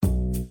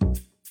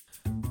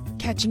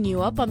Catching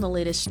you up on the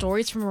latest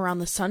stories from around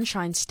the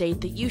Sunshine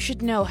State that you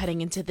should know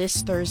heading into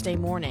this Thursday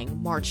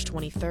morning, March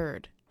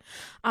 23rd.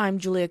 I'm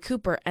Julia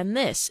Cooper, and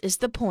this is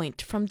The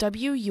Point from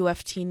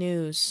WUFT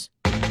News.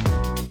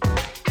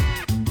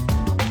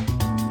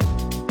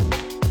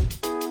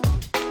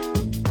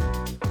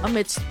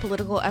 Amidst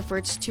political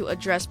efforts to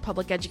address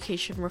public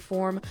education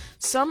reform,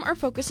 some are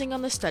focusing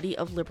on the study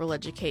of liberal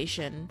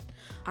education.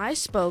 I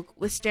spoke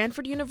with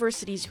Stanford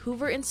University's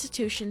Hoover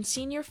Institution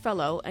Senior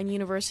Fellow and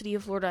University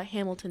of Florida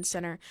Hamilton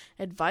Center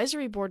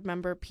Advisory Board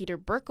member Peter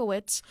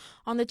Berkowitz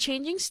on the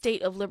changing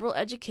state of liberal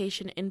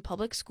education in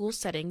public school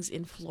settings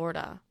in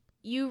Florida.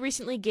 You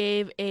recently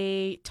gave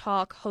a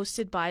talk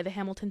hosted by the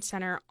Hamilton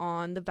Center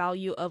on the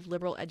value of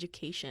liberal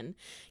education.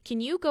 Can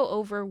you go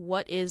over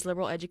what is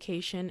liberal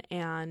education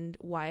and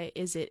why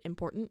is it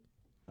important?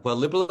 Well,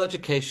 liberal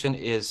education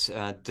is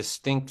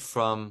distinct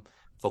from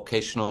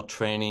vocational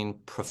training,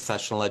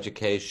 professional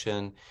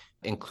education,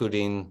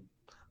 including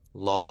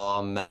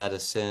law,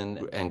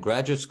 medicine, and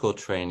graduate school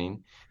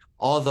training.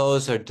 All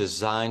those are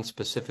designed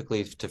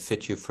specifically to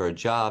fit you for a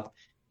job.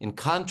 In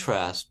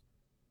contrast,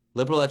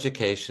 liberal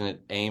education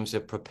aims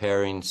at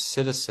preparing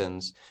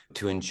citizens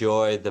to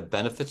enjoy the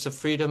benefits of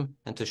freedom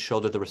and to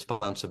shoulder the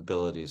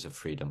responsibilities of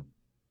freedom.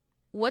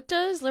 What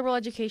does liberal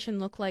education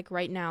look like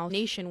right now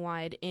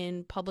nationwide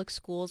in public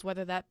schools,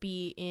 whether that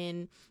be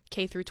in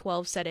K through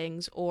 12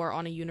 settings or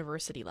on a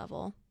university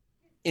level?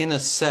 In a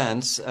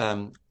sense,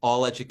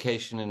 all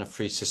education in a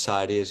free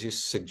society, as you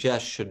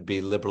suggest, should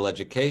be liberal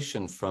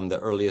education from the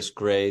earliest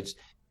grades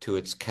to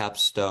its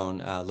capstone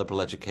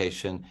liberal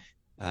education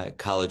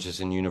colleges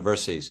and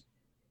universities.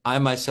 I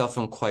myself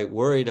am quite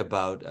worried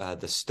about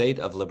the state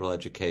of liberal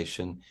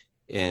education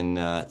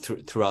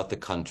throughout the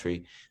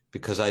country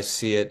because I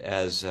see it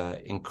as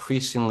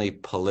increasingly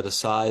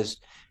politicized,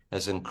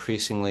 as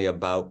increasingly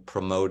about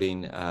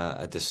promoting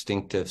a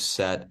distinctive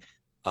set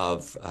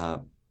of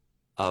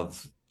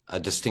a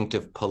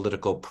distinctive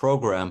political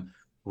program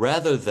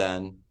rather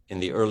than in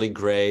the early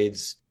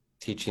grades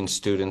teaching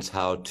students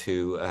how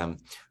to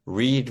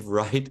read,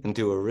 write, and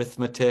do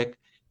arithmetic,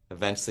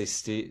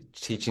 eventually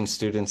teaching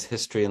students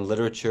history and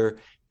literature,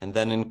 and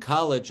then in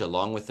college,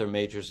 along with their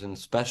majors and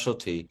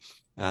specialty,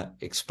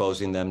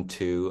 exposing them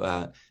to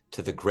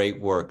the great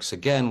works,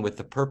 again, with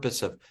the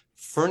purpose of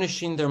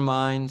furnishing their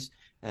minds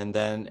and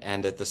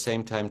at the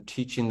same time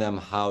teaching them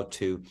how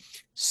to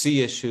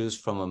see issues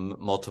from a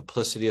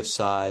multiplicity of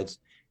sides,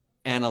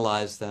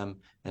 analyze them,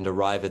 and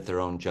arrive at their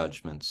own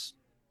judgments.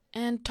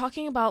 And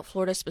talking about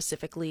Florida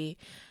specifically,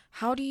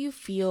 how do you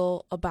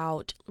feel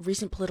about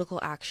recent political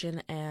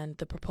action and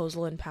the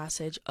proposal and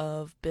passage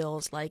of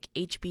bills like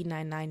HB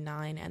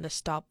 999 and the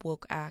Stop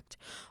Woke Act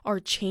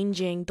are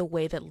changing the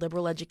way that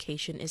liberal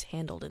education is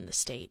handled in the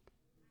state?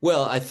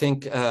 Well, I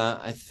think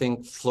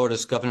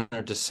Florida's Governor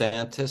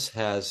DeSantis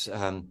has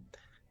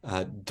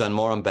done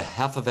more on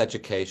behalf of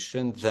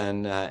education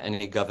than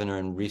any governor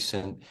in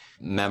recent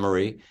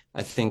memory.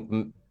 I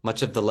think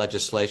much of the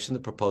legislation, the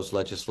proposed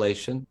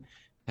legislation,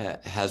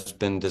 has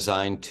been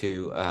designed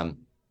to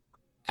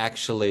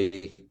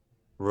actually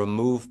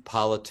remove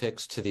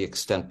politics to the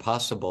extent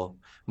possible,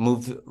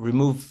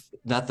 remove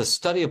not the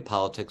study of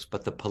politics,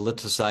 but the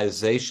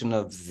politicization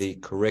of the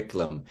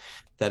curriculum.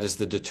 That is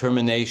the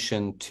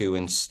determination to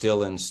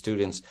instill in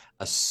students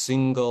a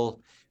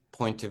single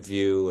point of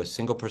view, a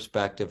single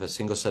perspective, a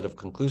single set of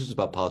conclusions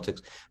about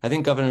politics. I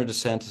think Governor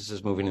DeSantis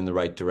is moving in the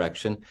right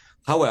direction.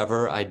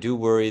 However, I do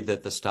worry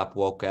that the Stop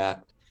Woke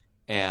Act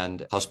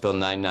and House Bill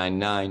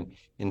 999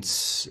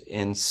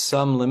 in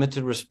some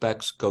limited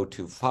respects go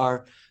too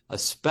far,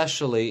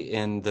 especially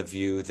in the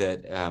view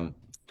that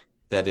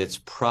it's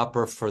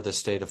proper for the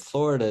state of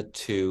Florida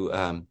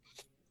to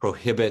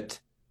prohibit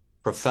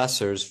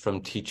professors from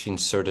teaching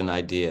certain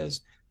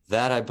ideas.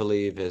 That, I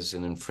believe, is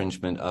an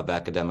infringement of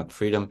academic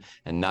freedom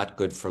and not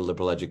good for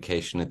liberal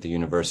education at the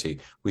university.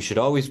 We should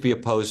always be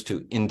opposed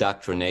to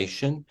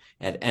indoctrination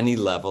at any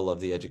level of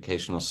the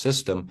educational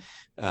system,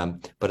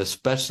 but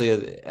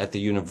especially at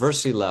the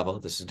university level,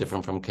 this is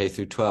different from K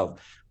through 12,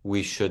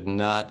 we should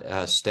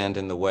not stand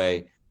in the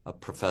way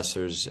of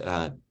professors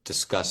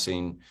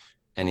discussing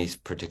any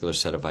particular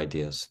set of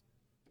ideas.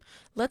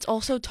 Let's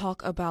also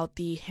talk about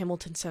the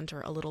Hamilton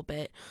Center a little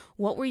bit.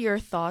 What were your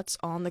thoughts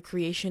on the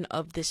creation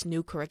of this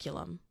new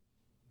curriculum?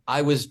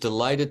 I was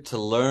delighted to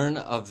learn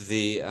of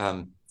the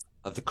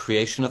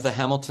creation of the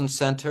Hamilton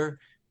Center.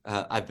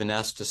 I've been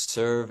asked to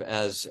serve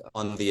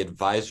on the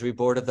advisory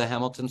board of the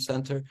Hamilton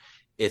Center.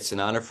 It's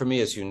an honor for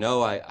me. As you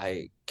know,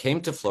 I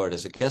came to Florida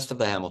as a guest of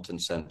the Hamilton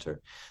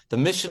Center. The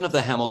mission of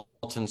the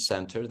Hamilton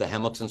Center, the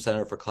Hamilton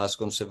Center for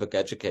Classical and Civic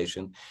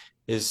Education,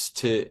 is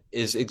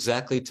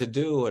exactly to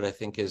do what I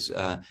think is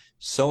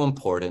so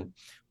important,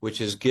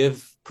 which is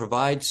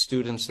provide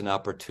students an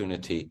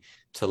opportunity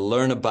to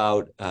learn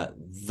about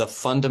the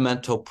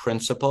fundamental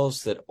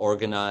principles that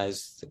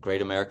organize the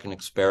great American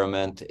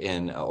experiment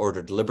in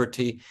ordered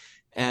liberty,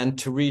 and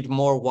to read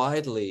more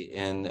widely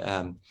in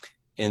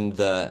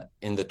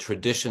the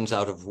traditions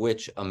out of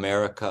which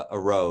America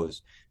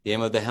arose. The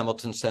aim of the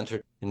Hamilton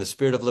Center in the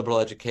spirit of liberal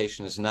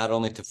education is not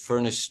only to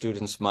furnish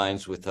students'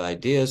 minds with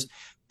ideas,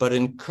 but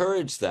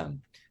encourage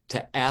them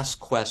to ask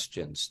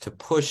questions, to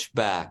push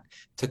back,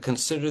 to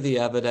consider the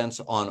evidence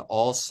on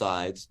all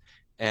sides,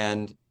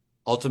 and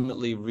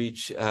ultimately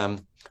reach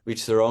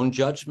their own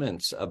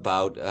judgments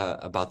about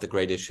the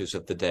great issues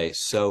of the day.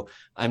 So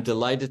I'm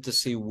delighted to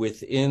see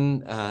within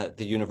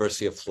the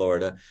University of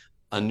Florida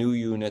a new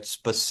unit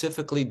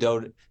specifically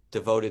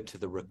devoted to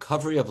the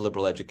recovery of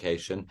liberal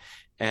education,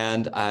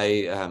 and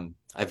I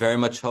very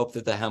much hope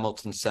that the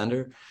Hamilton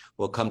Center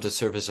will come to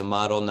serve as a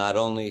model not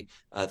only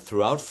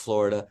throughout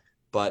Florida,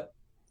 but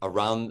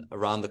around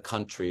the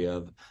country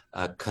of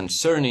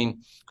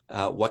concerning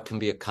what can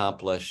be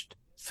accomplished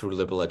through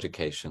liberal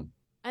education.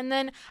 And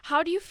then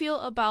how do you feel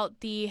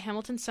about the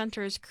Hamilton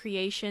Center's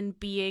creation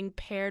being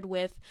paired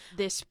with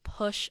this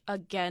push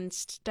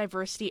against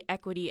diversity,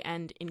 equity,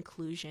 and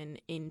inclusion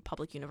in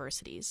public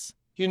universities?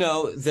 You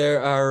know,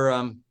 there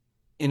are,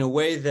 in a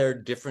way, they're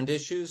different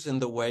issues in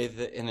the way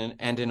that,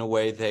 in a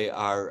way, they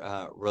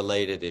are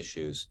related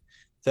issues.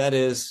 That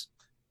is,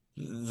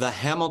 the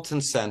Hamilton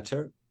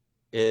Center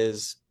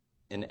is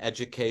an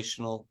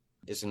educational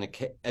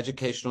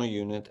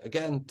unit,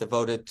 again,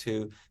 devoted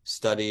to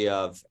study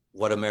of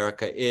what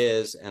America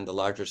is and the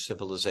larger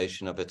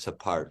civilization of it's a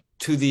part.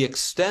 To the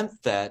extent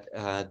that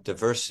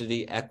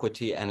diversity,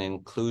 equity, and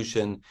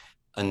inclusion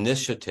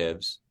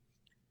initiatives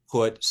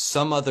put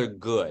some other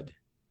good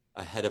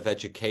ahead of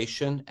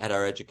education at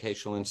our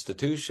educational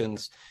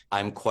institutions,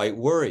 I'm quite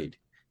worried.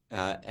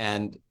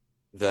 And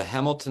the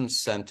Hamilton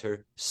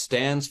Center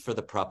stands for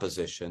the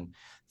proposition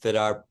that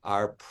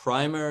our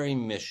primary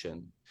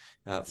mission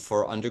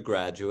for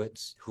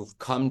undergraduates who've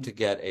come to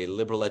get a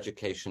liberal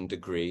education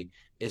degree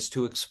is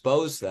to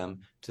expose them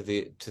to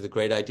the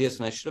great ideas.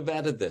 And I should have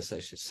added this. I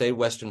should say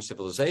Western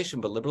civilization,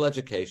 but liberal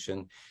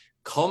education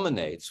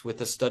culminates with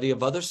the study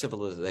of other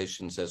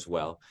civilizations as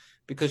well,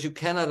 because you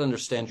cannot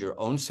understand your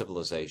own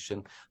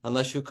civilization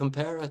unless you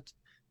compare it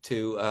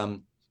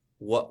to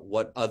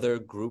what other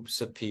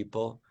groups of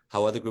people,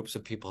 how other groups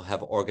of people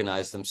have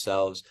organized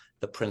themselves,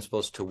 the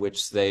principles to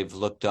which they've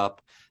looked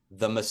up,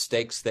 the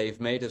mistakes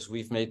they've made as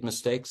we've made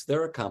mistakes,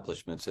 their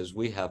accomplishments as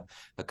we have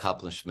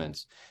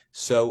accomplishments.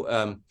 So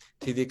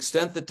to the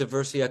extent that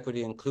diversity,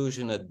 equity,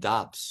 inclusion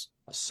adopts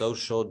a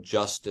social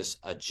justice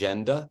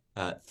agenda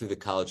through the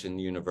college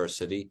and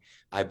university,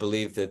 I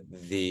believe that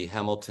the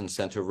Hamilton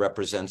Center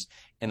represents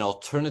an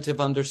alternative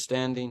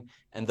understanding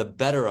and the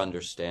better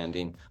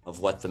understanding of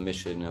what the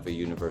mission of a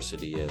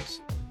university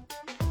is.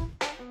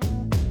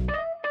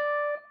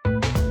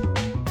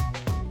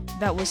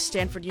 That was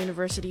Stanford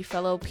University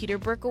fellow Peter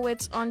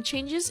Berkowitz on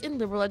changes in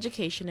liberal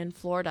education in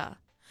Florida.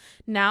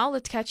 Now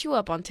let's catch you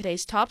up on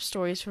today's top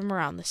stories from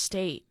around the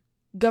state.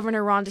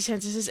 Governor Ron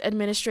DeSantis'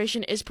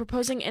 administration is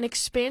proposing an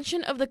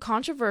expansion of the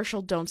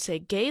controversial Don't Say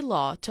Gay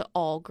law to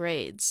all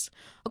grades.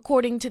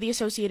 According to the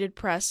Associated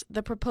Press,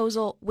 the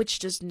proposal, which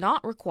does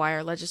not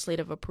require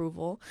legislative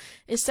approval,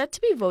 is set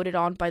to be voted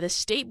on by the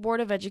State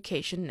Board of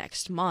Education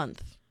next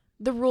month.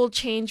 The rule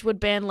change would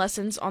ban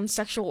lessons on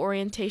sexual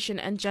orientation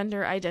and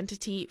gender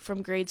identity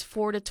from grades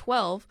 4 to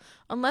 12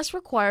 unless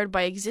required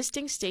by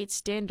existing state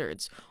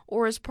standards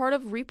or as part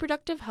of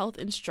reproductive health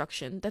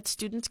instruction that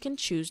students can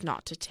choose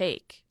not to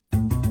take.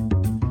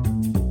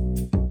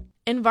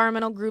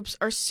 Environmental groups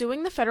are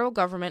suing the federal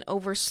government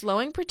over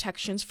slowing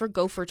protections for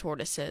gopher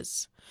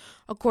tortoises.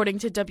 According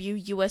to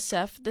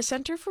WUSF, the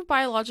Center for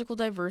Biological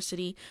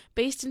Diversity,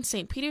 based in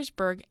St.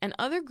 Petersburg, and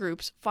other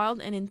groups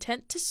filed an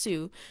intent to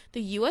sue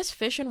the U.S.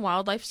 Fish and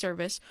Wildlife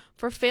Service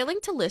for failing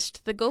to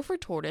list the gopher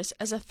tortoise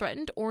as a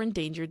threatened or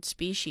endangered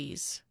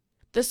species.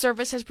 The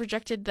service has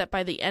projected that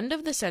by the end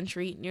of the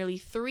century, nearly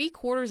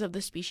 3/4 of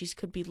the species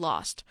could be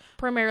lost,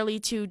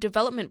 primarily to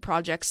development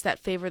projects that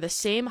favor the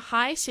same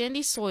high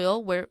sandy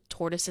soil where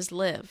tortoises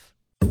live.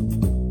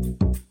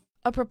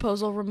 A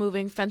proposal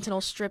removing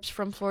fentanyl strips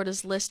from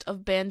Florida's list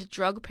of banned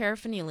drug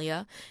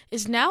paraphernalia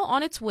is now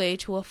on its way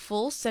to a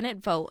full Senate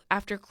vote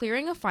after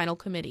clearing a final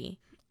committee.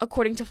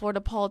 According to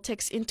Florida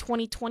Politics, in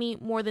 2020,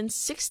 more than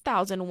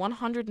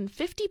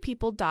 6,150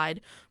 people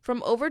died from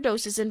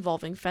overdoses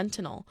involving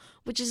fentanyl,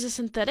 which is a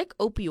synthetic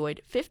opioid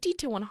 50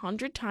 to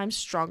 100 times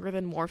stronger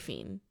than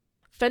morphine.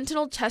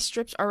 Fentanyl test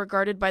strips are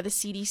regarded by the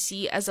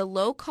CDC as a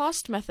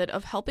low-cost method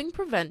of helping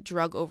prevent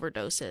drug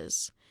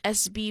overdoses.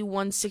 SB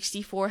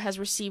 164 has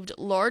received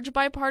large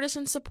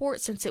bipartisan support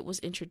since it was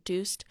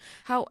introduced.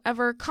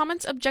 However,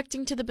 comments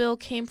objecting to the bill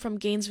came from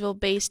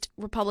Gainesville-based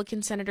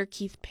Republican Senator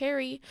Keith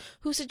Perry,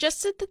 who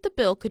suggested that the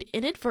bill could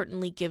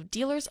inadvertently give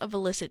dealers of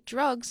illicit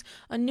drugs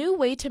a new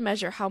way to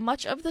measure how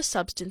much of the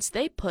substance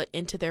they put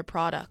into their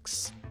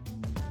products.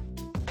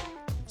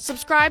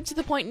 Subscribe to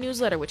The Point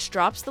newsletter, which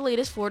drops the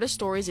latest Florida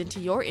stories into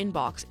your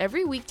inbox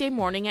every weekday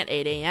morning at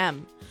 8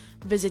 a.m.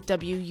 Visit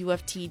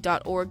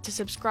WUFT.org to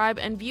subscribe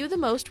and view the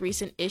most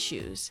recent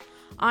issues.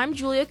 I'm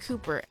Julia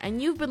Cooper,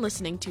 and you've been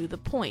listening to The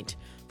Point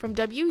from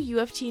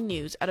WUFT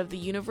News out of the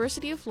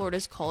University of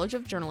Florida's College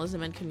of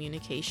Journalism and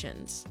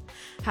Communications.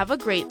 Have a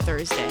great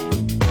Thursday.